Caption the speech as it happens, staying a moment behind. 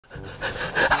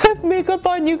I have makeup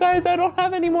on, you guys. I don't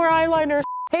have any more eyeliner.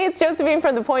 Hey, it's Josephine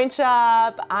from the Pointe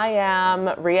Shop. I am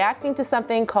reacting to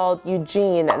something called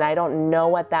Eugene, and I don't know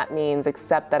what that means,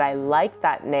 except that I like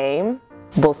that name.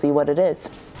 We'll see what it is.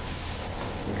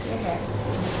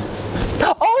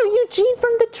 Oh, Eugene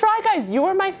from the Try Guys. You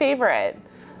were my favorite,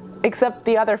 except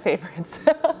the other favorites.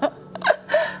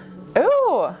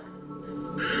 Ooh.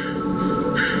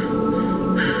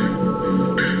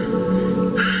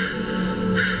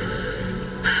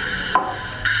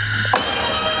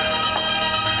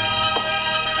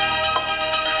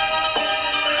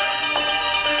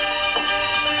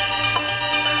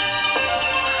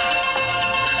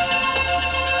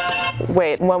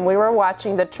 Wait, when we were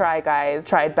watching the Try Guys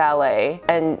tried ballet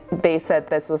and they said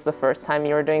this was the first time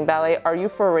you were doing ballet, are you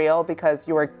for real? Because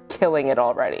you were killing it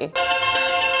already.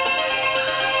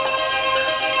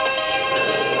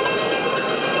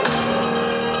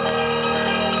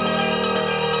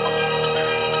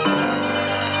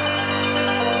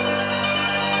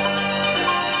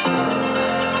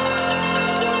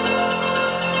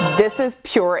 This is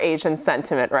pure Asian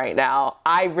sentiment right now.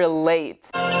 I relate.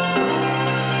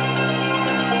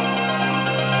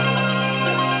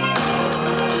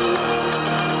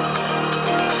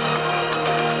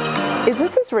 Is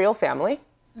this his real family?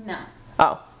 No.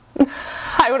 Oh.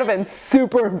 I would have been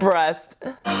super impressed. Don't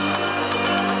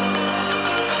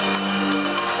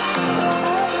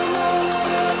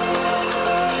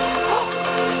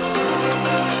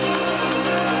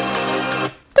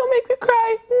make me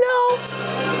cry. No.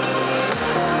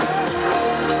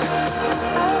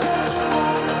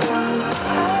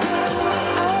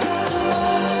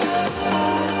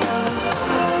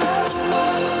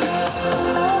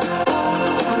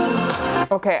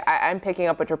 Okay, I'm picking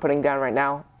up what you're putting down right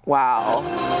now. Wow.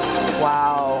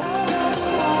 Wow.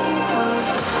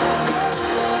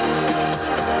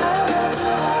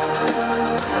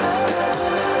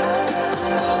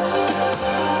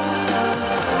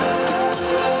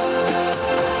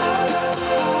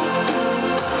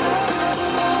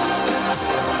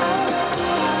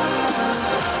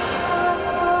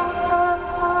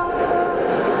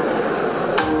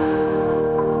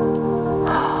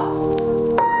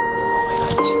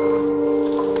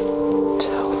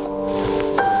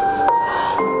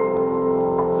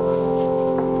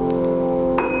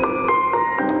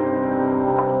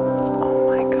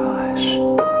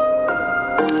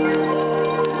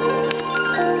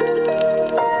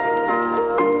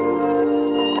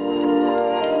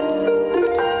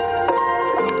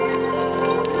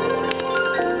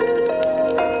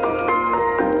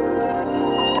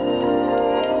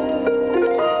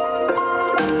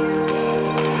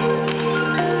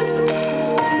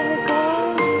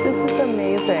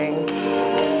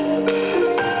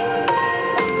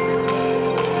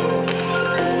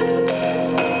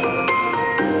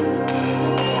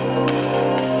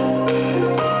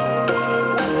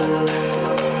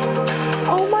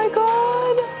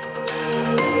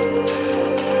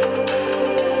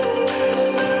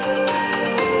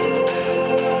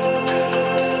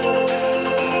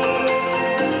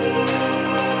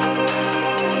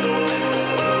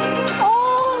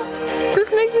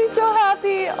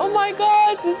 Oh my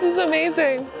gosh, this is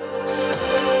amazing.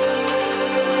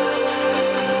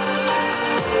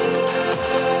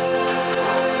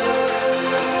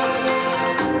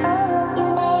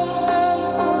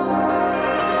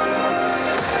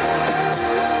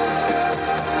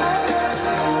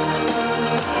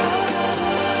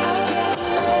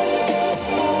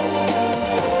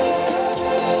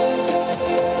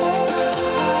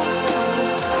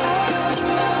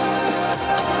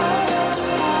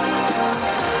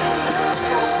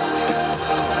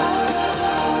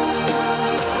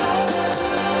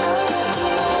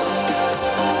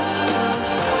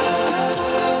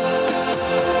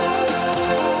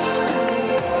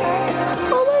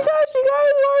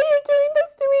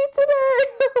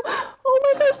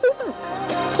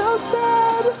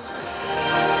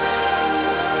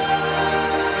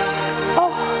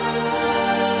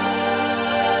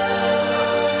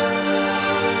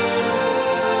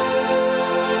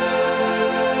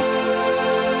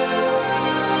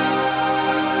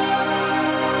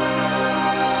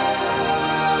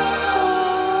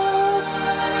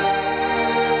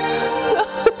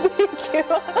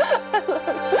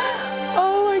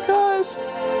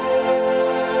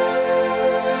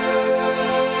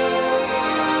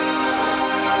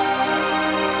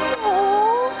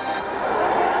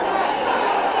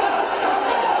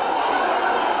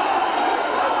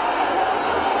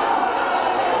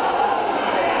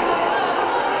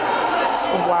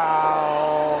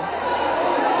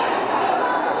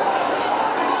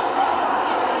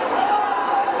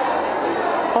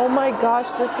 Oh my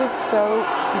gosh, this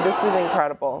is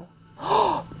incredible.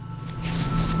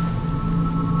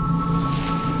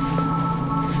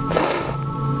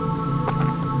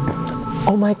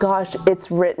 Oh my gosh, it's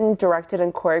written, directed,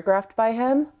 and choreographed by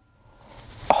him?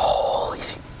 Oh,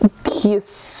 he is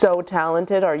so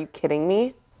talented. Are you kidding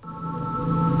me?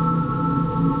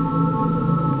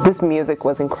 This music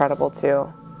was incredible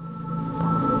too.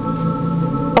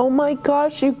 Oh my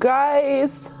gosh, you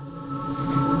guys.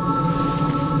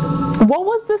 What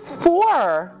was this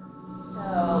for?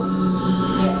 So,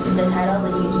 the title of the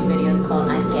YouTube video is called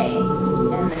I'm Gay,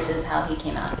 and this is how he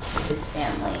came out to his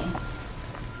family,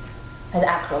 his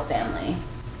actual family.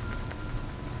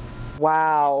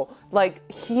 Wow, like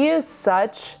he is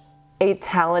such a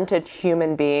talented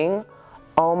human being.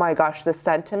 Oh my gosh, the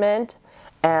sentiment,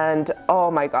 and oh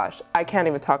my gosh, I can't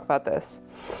even talk about this.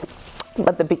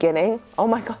 But the beginning, oh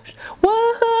my gosh,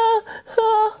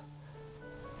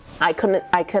 I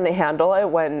couldn't handle it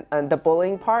when the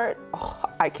bullying part. Oh,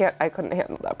 I couldn't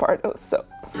handle that part. It was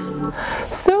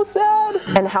so sad.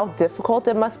 And how difficult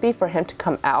it must be for him to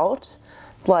come out,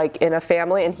 like in a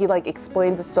family. And he like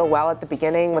explains it so well at the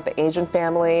beginning with the Asian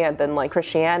family, and then like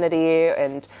Christianity,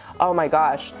 and oh my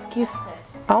gosh,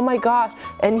 oh my gosh,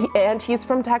 and he's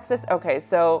from Texas. Okay,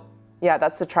 so yeah,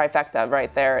 that's a trifecta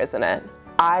right there, isn't it?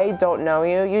 I don't know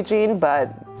you, Eugene,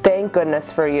 but thank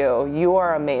goodness for you. You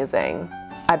are amazing.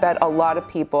 I bet a lot of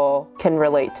people can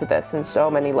relate to this in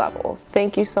so many levels.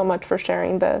 Thank you so much for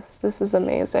sharing this. This is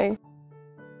amazing.